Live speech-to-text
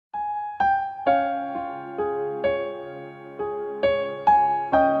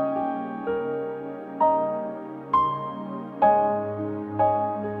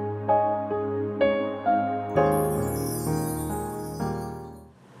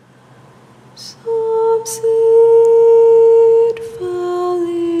Some seed fell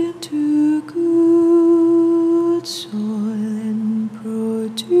into good soil and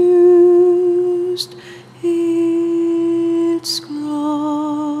produced its crop.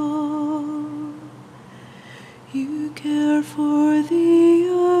 You care for the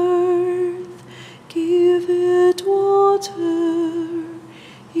earth, give it water,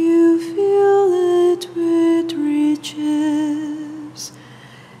 you fill it with riches.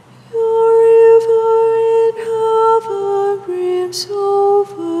 Your river in heaven brims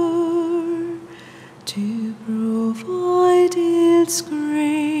over to provide its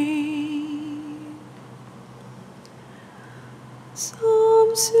grain.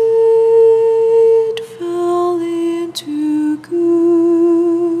 Some seed fell into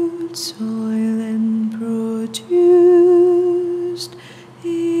good soil and produced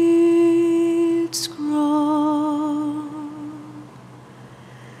its crop.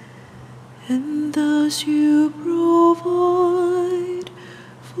 And thus you provide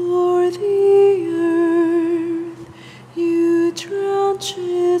for the earth, you drench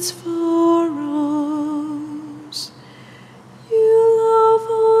its furrows. You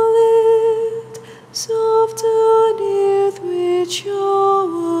level it, soften it with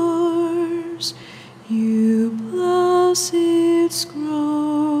showers, you bless its growth.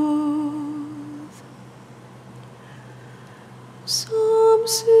 Some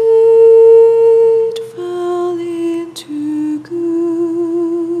seed fell into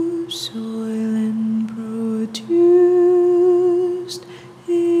good soil and produced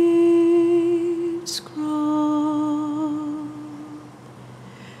its crop.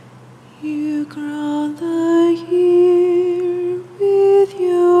 You crown the year with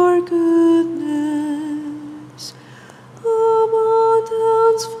your goodness,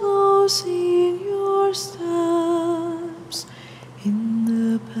 abundance flows in your steps. In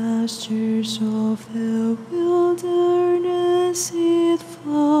the pastures of the wilderness it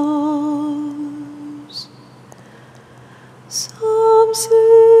flows. Some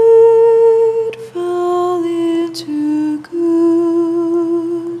seed fell into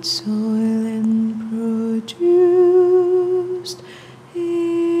good soil and produced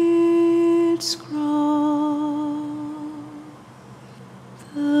its crop.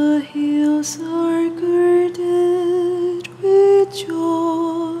 The hills are girded with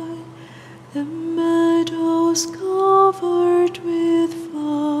joy, the meadows covered with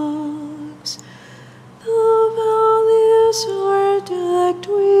flocks, the valleys are decked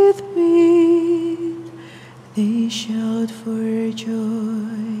with wheat, they shout for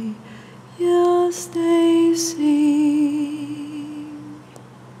joy, yes, they sing.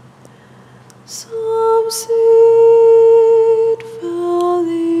 Some seed fell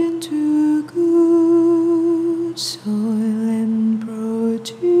into good soil